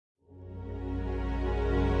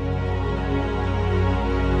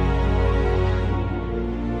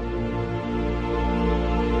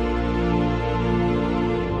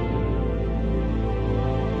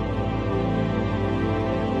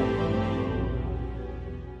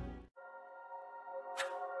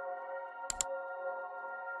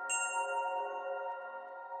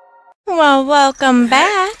Well, welcome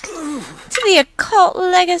back to the Occult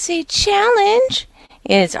Legacy Challenge.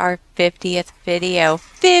 It is our 50th video.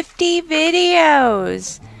 50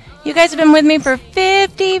 videos! You guys have been with me for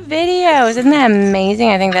 50 videos. Isn't that amazing?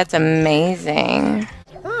 I think that's amazing.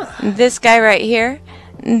 This guy right here,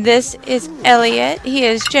 this is Elliot. He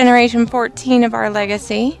is generation 14 of our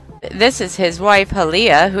legacy. This is his wife,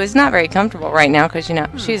 Halia, who is not very comfortable right now because, you know,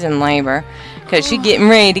 she's in labor. Because she's getting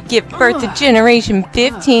ready to give birth to generation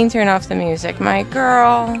 15. Turn off the music, my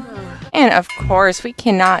girl. And, of course, we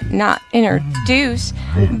cannot not introduce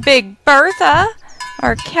Big Bertha,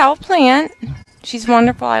 our cow plant. She's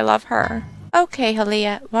wonderful. I love her. Okay,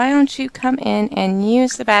 Halia, why don't you come in and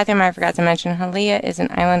use the bathroom? I forgot to mention, Halia is an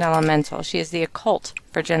island elemental. She is the occult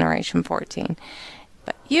for generation 14.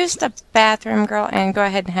 But use the bathroom, girl, and go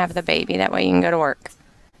ahead and have the baby. That way you can go to work.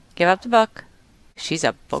 Give up the book. She's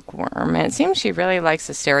a bookworm, and it seems she really likes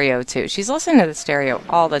the stereo, too. She's listening to the stereo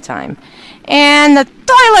all the time. And the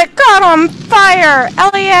toilet caught on fire!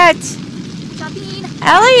 Elliot!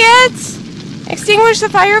 Elliot! Extinguish the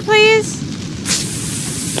fire, please.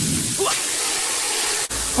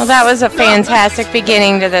 Well, that was a fantastic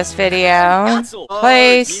beginning to this video.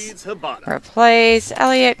 Replace.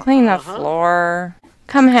 Elliot, clean the floor.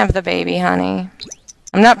 Come have the baby, honey.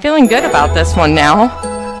 I'm not feeling good about this one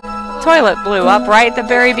now. Toilet blew up right at the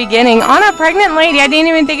very beginning on a pregnant lady. I didn't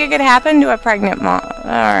even think it could happen to a pregnant mom.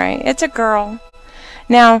 Alright, it's a girl.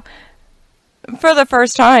 Now, for the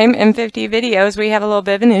first time in 50 videos, we have a little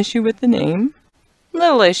bit of an issue with the name.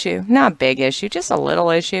 Little issue, not big issue, just a little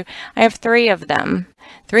issue. I have 3 of them.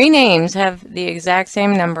 3 names have the exact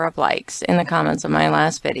same number of likes in the comments of my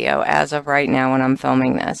last video as of right now when I'm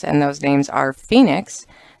filming this. And those names are Phoenix,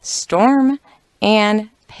 Storm, and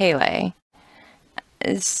Pele.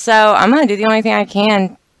 So I'm going to do the only thing I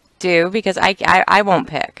can do because I won't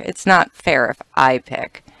pick. It's not fair if I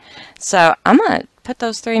pick. So I'm going to put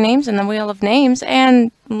those 3 names in the Wheel of Names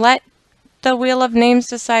and let the Wheel of Names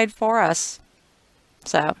decide for us.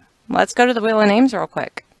 So let's go to the Wheel of Names real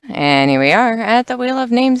quick. And here we are at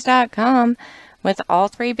thewheelofnames.com with all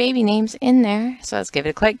 3 baby names in there. So let's give it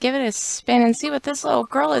a click, give it a spin, and see what this little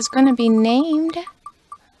girl is going to be named.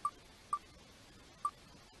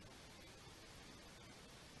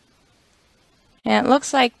 And it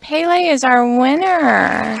looks like Pele is our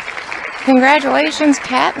winner. Congratulations,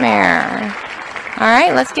 Catmare.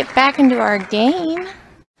 Alright, let's get back into our game.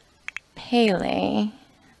 Pele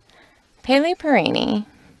Perini.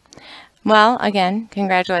 Well, again,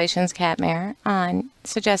 congratulations, Catmare, on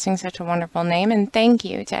suggesting such a wonderful name. And thank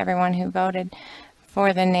you to everyone who voted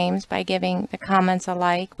for the names by giving the comments a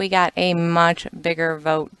like. We got a much bigger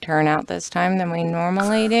vote turnout this time than we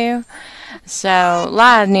normally do. So, a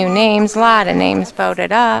lot of new names, a lot of names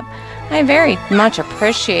voted up. I very much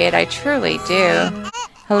appreciate it. I truly do.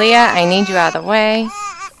 Halia, I need you out of the way.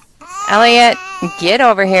 Elliot, get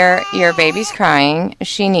over here. Your baby's crying.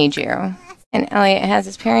 She needs you. And Elliot has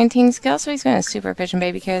his parenting skills, so he's going to super efficient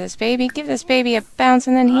baby care this baby. Give this baby a bounce,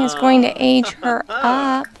 and then he is going to age her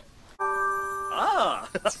up.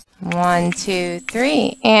 1, 2,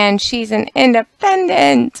 3. And she's an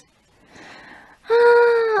independent.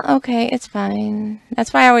 Okay, it's fine.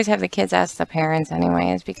 That's why I always have the kids ask the parents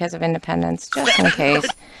anyway, is because of independence, just in case.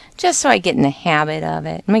 Just so I get in the habit of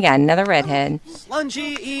it. And we got another redhead.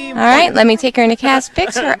 Alright, let me take her into cast,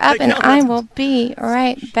 fix her up, and I will be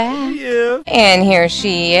right back. And here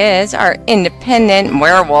she is, our independent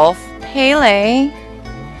werewolf, Pele.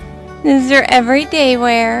 This is her everyday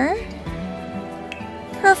wear.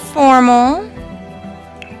 Her formal.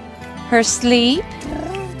 Her sleep.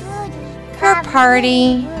 Her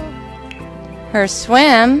party. Her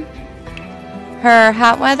swim. Her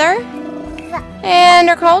hot weather. And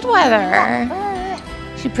her cold weather.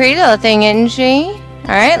 She's a pretty little thing, isn't she?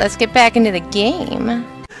 Alright, let's get back into the game.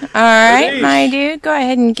 Alright, my dude, go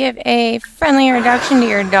ahead and give a friendly introduction to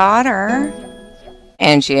your daughter.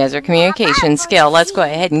 And she has her communication skill. Let's go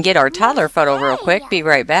ahead and get our toddler photo real quick. Be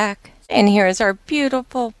right back. And here's our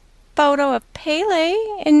beautiful photo of Pele.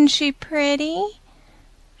 Isn't she pretty?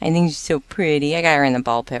 I think she's so pretty. I got her in the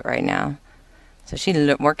ball pit right now. So she's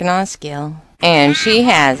working on a skill. And she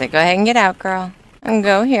has it. Go ahead and get out, girl. And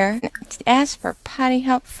go here. Ask for potty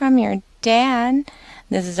help from your dad.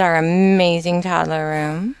 This is our amazing toddler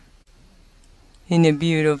room. Isn't it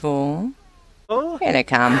beautiful? Here they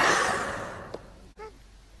come.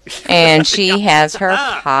 And she has her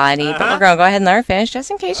potty. But we're going to go ahead and let her finish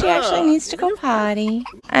just in case she actually needs to go potty.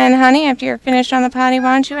 And honey, after you're finished on the potty,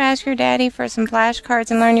 why don't you ask your daddy for some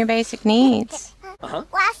flashcards and learn your basic needs?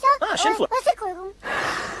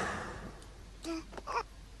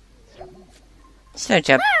 Such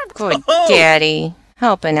a good daddy.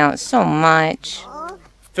 helping out so much.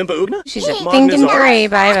 She's a Fimpa thinking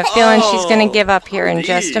brave. I have a feeling she's going to give up here in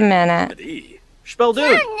just a minute.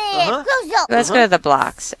 Let's go to the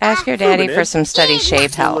blocks. Ask your daddy for some study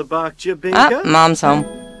shape help. Oh, Mom's home.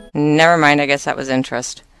 Never mind, I guess that was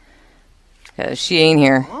interest. Because she ain't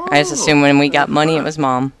here. I just assumed when we got money it was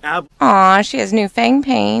Mom. Aw, she has new fang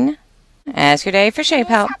pain. Ask your daddy for shape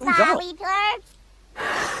help.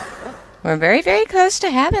 We're very, very close to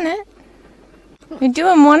having it. You're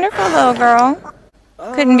doing wonderful, little girl.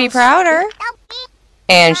 Couldn't be prouder.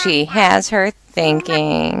 And she has her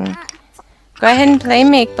thinking. Go ahead and play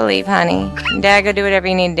make-believe, honey. Dad, go do whatever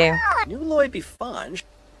you need to do.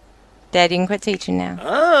 Dad, you can quit teaching now.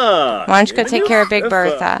 Why don't you go take care of Big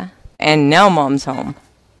Bertha? And now Mom's home.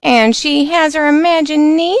 And she has her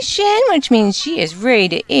imagination, which means she is ready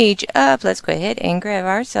to age up. Let's go ahead and grab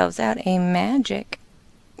ourselves out a magic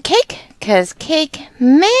cake, because cake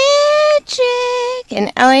magic.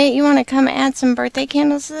 And Elliot, you want to come add some birthday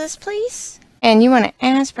candles to this, please? And you want to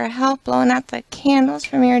ask for help blowing out the candles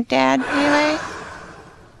from your dad, Pele?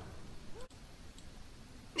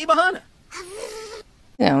 You're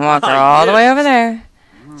gonna walk her all the way over there,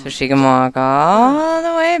 so she can walk all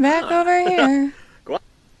the way back over here.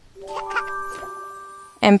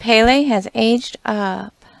 And Pele has aged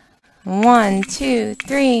up. 1, 2,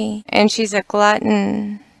 3. And she's a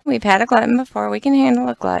glutton. We've had a glutton before. We can handle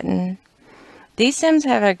a glutton. These Sims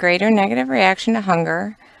have a greater negative reaction to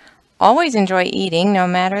hunger. Always enjoy eating, no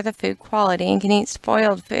matter the food quality, and can eat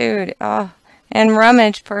spoiled food. Oh, and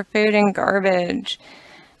rummage for food and garbage.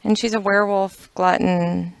 And she's a werewolf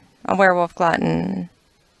glutton. A werewolf glutton.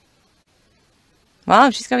 Well,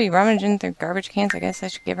 if she's going to be rummaging through garbage cans, I guess I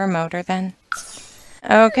should give her motor then.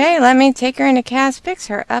 Okay, let me take her into cast, fix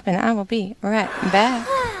her up, and I will be right back.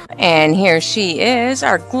 And here she is,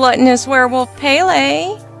 our gluttonous werewolf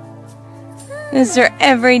Pele. This is her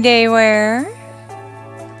everyday wear.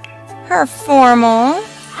 Her formal.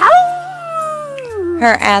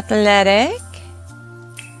 Her athletic.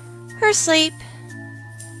 Her sleep.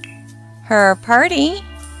 Her party.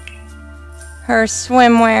 Her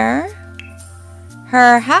swimwear.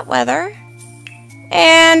 Her hot weather.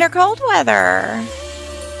 And her cold weather.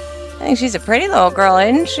 I think she's a pretty little girl,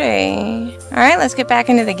 isn't she? Alright, let's get back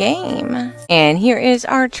into the game. And here is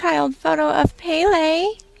our child photo of Pele.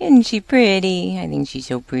 Isn't she pretty? I think she's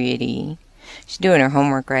so pretty. She's doing her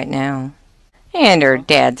homework right now. And her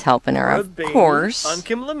dad's helping her, of course.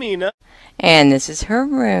 And this is her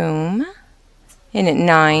room. Isn't it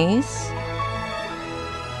nice?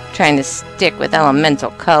 Trying to stick with elemental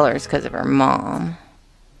colors because of her mom.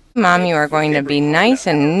 Mom, you are going to be nice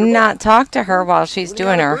and not talk to her while she's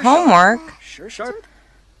doing her homework.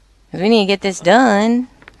 We need to get this done.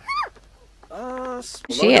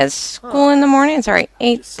 She has school in the morning. It's alright,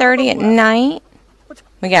 8:30 at night.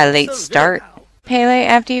 We got a late start. Pele,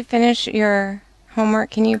 after you finish your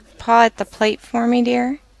homework, can you paw at the plate for me,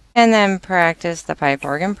 dear? And then practice the pipe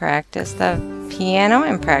organ, practice the piano,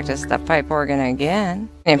 and practice the pipe organ again.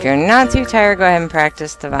 And if you're not too tired, go ahead and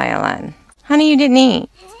practice the violin. Honey, you didn't eat.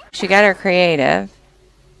 She got her creative.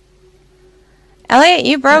 Elliot,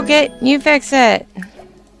 you broke it. You fix it.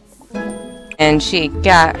 And she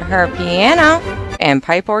got her piano. And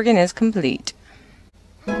pipe organ is complete.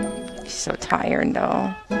 She's so tired,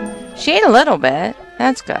 though. She ate a little bit.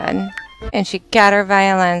 That's good. And she got her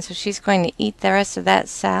violin, so she's going to eat the rest of that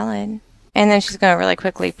salad. And then she's going to really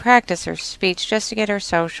quickly practice her speech just to get her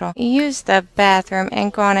social. Use the bathroom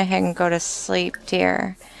and go on ahead and go to sleep,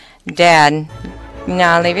 dear. Dad,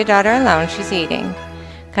 now leave your daughter alone. She's eating.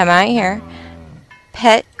 Come out here.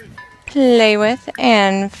 Pet, play with,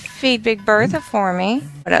 and feed Big Bertha for me.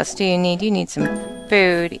 What else do you need? You need some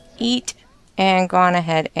food. Eat, and go on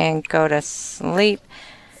ahead and go to sleep.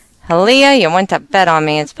 Halia, you went to bed on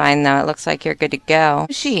me. It's fine, though. It looks like you're good to go.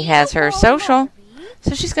 She has her social.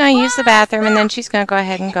 So she's going to use the bathroom, and then she's going to go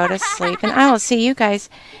ahead and go to sleep. And I will see you guys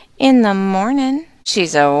in the morning.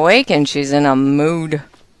 She's awake, and she's in a mood.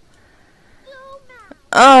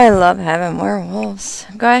 Oh, I love having werewolves.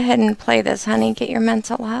 Go ahead and play this, honey. Get your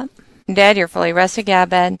mental up. Dad, you're fully rested. Get out of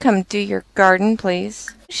bed. Come do your garden,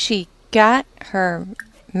 please. She got her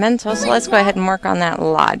mental, so let's go ahead and work on that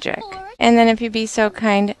logic. And then if you be so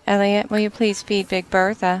kind, Elliot, will you please feed Big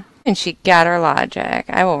Bertha? And she got her logic.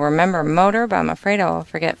 I will remember motor, but I'm afraid I will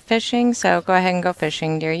forget fishing, so go ahead and go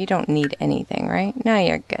fishing, dear. You don't need anything, right? No,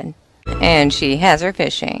 you're good. And she has her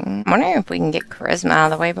fishing. I'm wondering if we can get charisma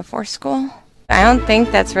out of the way before school. I don't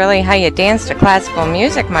think that's really how you dance to classical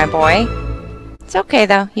music, my boy. It's okay,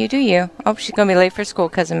 though. You do you. Oh, she's going to be late for school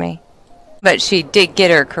because of me. But she did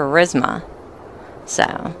get her charisma.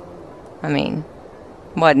 So, I mean,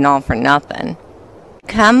 wasn't all for nothing.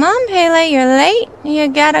 Come on, Pele, you're late. You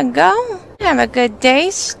gotta go. Have a good day.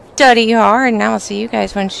 Study hard, and I will see you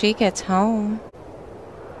guys when she gets home.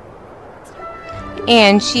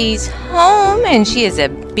 And she's home, and she is a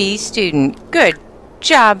B student. Good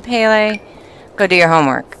job, Pele. Go do your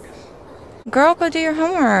homework. Girl, go do your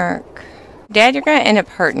homework. Dad, you're gonna end up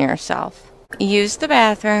hurting yourself. Use the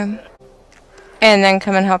bathroom. And then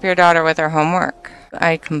come and help your daughter with her homework.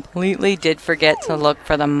 I completely did forget to look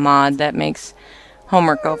for the mod that makes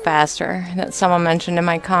homework go faster that someone mentioned in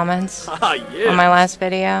my comments on my last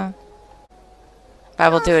video. I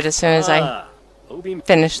will do it as soon as I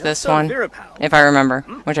finish this one, if I remember,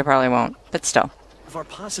 which I probably won't, but still.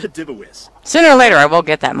 Sooner or later, I will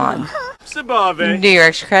get that mod. Do your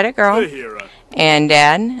extra credit, girl. And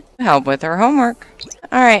Dad, help with her homework.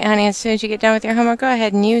 Alright, honey, as soon as you get done with your homework, go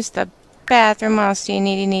ahead and use the bathroom. What else do you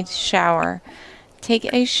need? You need to shower.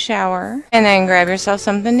 Take a shower, and then grab yourself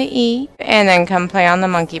something to eat, and then come play on the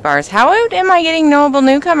monkey bars. How am I getting knowable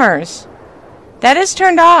newcomers? That is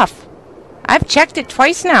turned off. I've checked it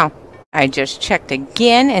twice now. I just checked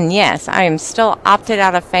again, and yes, I am still opted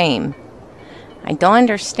out of fame. I don't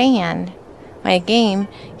understand why a game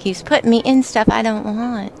keeps putting me in stuff I don't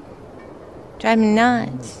want. Drive me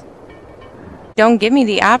nuts. Don't give me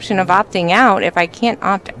the option of opting out if I can't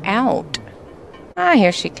opt out. Ah,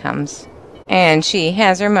 here she comes. And she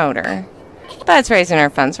has her motor. But it's raising her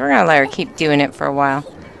fun, so we're going to let her keep doing it for a while.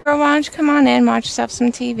 Girl, why don't you come on in, watch yourself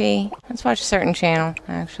some TV. Let's watch a certain channel,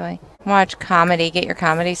 actually. Watch comedy, get your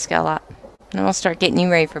comedy skill up. And then we'll start getting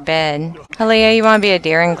you ready for bed. Halia, you want to be a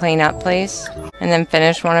deer and clean up, please? And then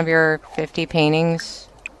finish one of your 50 paintings.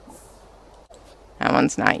 That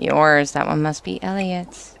one's not yours. That one must be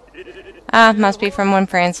Elliot's. Ah, must be from when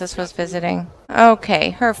Francis was visiting.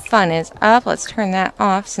 Okay, her fun is up. Let's turn that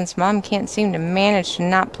off since Mom can't seem to manage to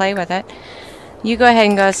not play with it. You go ahead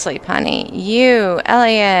and go to sleep, honey. You,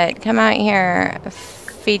 Elliot, come out here.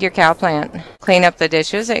 Feed your cow plant. Clean up the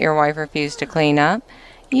dishes that your wife refused to clean up.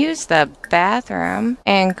 Use the bathroom.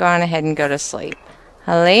 And go on ahead and go to sleep.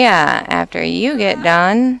 Halia, after you get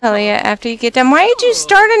done. Halia, after you get done. Why did you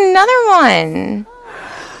start another one?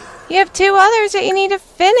 You have 2 others that you need to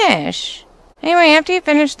finish. Anyway, after you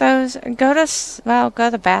finish those, go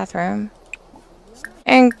to the bathroom.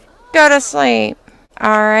 And go to sleep.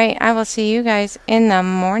 Alright, I will see you guys in the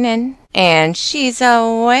morning. And she's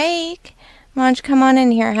awake. Why don't you come on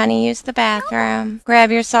in here, honey? Use the bathroom.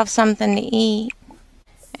 Grab yourself something to eat.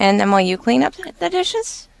 And then will you clean up the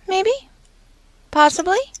dishes? Maybe?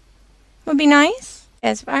 Possibly? Would be nice.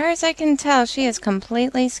 As far as I can tell, she is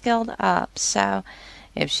completely skilled up. So,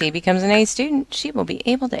 if she becomes an A student, she will be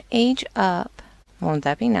able to age up. Won't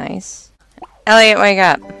that be nice? Elliot, wake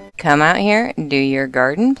up. Come out here. Do your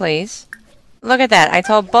garden, please. Look at that. I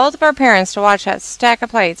told both of our parents to watch that stack of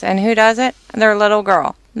plates. And who does it? Their little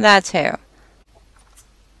girl. That's who. Where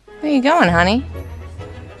are you going, honey?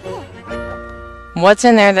 What's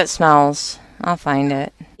in there that smells? I'll find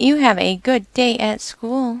it. You have a good day at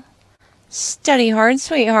school. Study hard,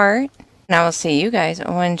 sweetheart. And I will see you guys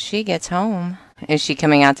when she gets home. Is she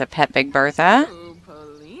coming out to pet Big Bertha?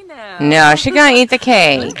 No, she's gonna eat the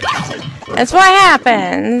cake. That's what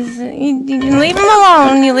happens. You leave them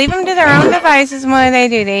alone. You leave them to their own devices, and what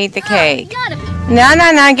do? They eat the cake.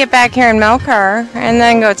 No, get back here and milk her, and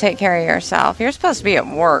then go take care of yourself. You're supposed to be at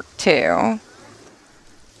work, too.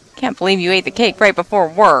 Can't believe you ate the cake right before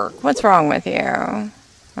work. What's wrong with you?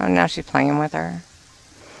 Oh, now she's playing with her.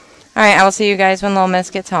 Alright, I will see you guys when Little Miss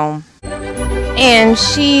gets home. And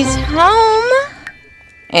she's home.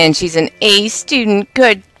 And she's an A student.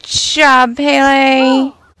 Good job,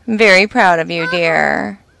 Pele. Very proud of you,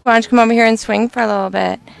 dear. Why don't you come over here and swing for a little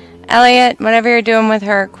bit? Elliot, whatever you're doing with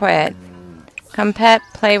her, quit. Come pet,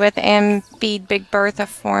 play with, and feed Big Bertha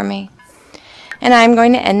for me. And I'm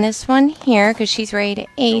going to end this one here because she's ready to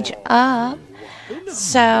age up.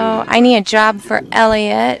 So, I need a job for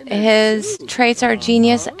Elliot. His traits are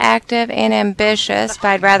genius, active, and ambitious, but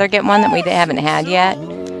I'd rather get one that we haven't had yet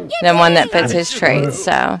than one that fits his traits.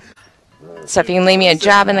 So if you can leave me a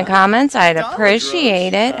job in the comments, I'd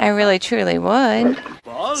appreciate it. I really, truly would.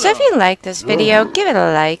 So if you like this video, give it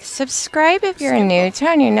a like. Subscribe if you're new. Turn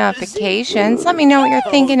on your notifications. Let me know what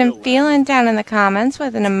you're thinking and feeling down in the comments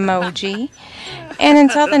with an emoji. And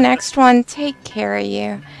until the next one, take care of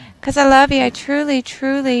you. Because I love you. I truly,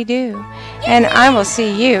 truly do. And I will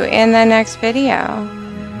see you in the next video.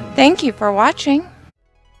 Thank you for watching.